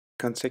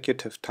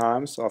consecutive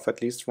times of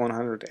at least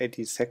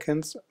 180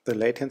 seconds, the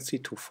latency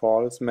to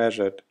fall is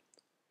measured.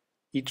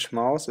 Each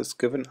mouse is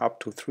given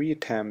up to 3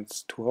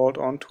 attempts to hold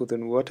on to the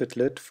inverted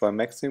lid for a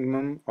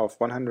maximum of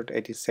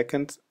 180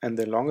 seconds, and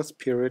the longest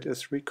period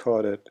is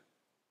recorded.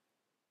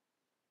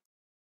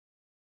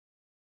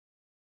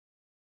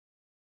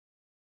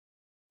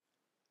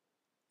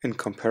 In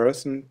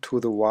comparison to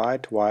the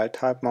white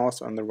wild-type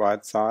mouse on the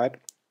right side,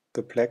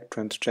 the black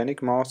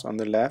transgenic mouse on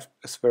the left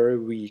is very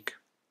weak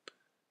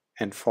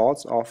and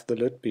falls off the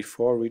lid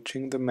before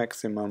reaching the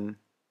maximum.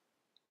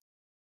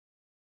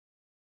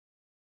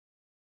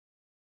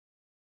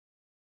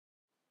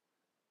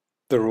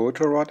 The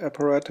rotor rod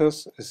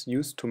apparatus is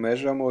used to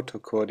measure motor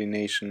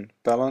coordination,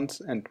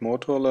 balance and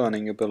motor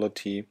learning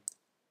ability.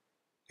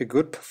 A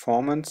good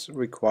performance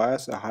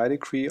requires a high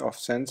degree of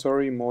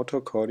sensory motor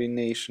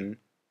coordination.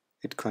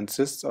 It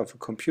consists of a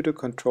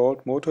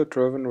computer-controlled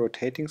motor-driven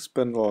rotating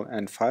spindle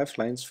and 5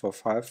 lanes for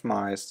 5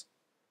 mice.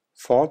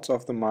 Faults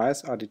of the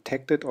mice are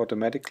detected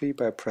automatically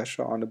by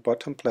pressure on a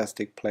bottom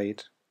plastic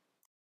plate.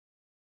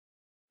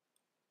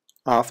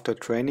 After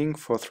training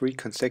for 3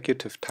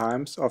 consecutive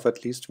times of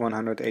at least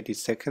 180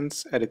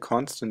 seconds at a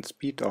constant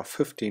speed of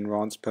 15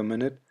 rounds per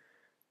minute,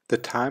 the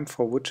time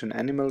for which an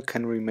animal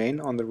can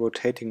remain on the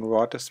rotating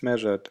rod is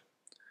measured.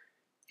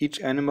 Each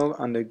animal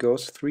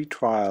undergoes 3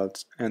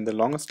 trials, and the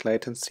longest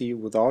latency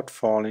without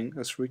falling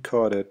is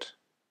recorded.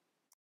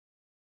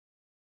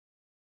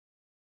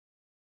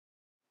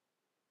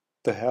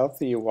 The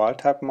healthy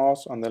wild-type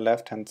mouse on the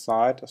left-hand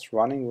side is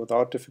running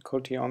without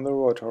difficulty on the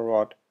rotor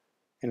rod.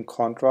 In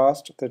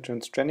contrast, the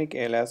transgenic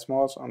ALS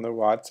mouse on the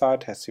right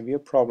side has severe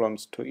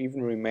problems to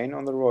even remain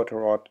on the rotor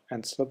rod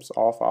and slips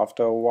off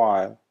after a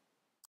while.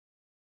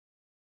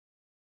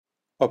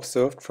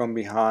 Observed from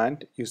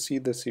behind, you see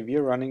the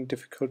severe running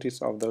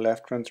difficulties of the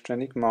left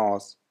transgenic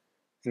mouse.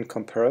 In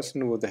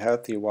comparison with the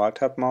healthy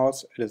wild-type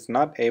mouse, it is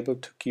not able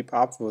to keep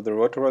up with the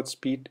rotor rod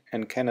speed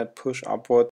and cannot push upward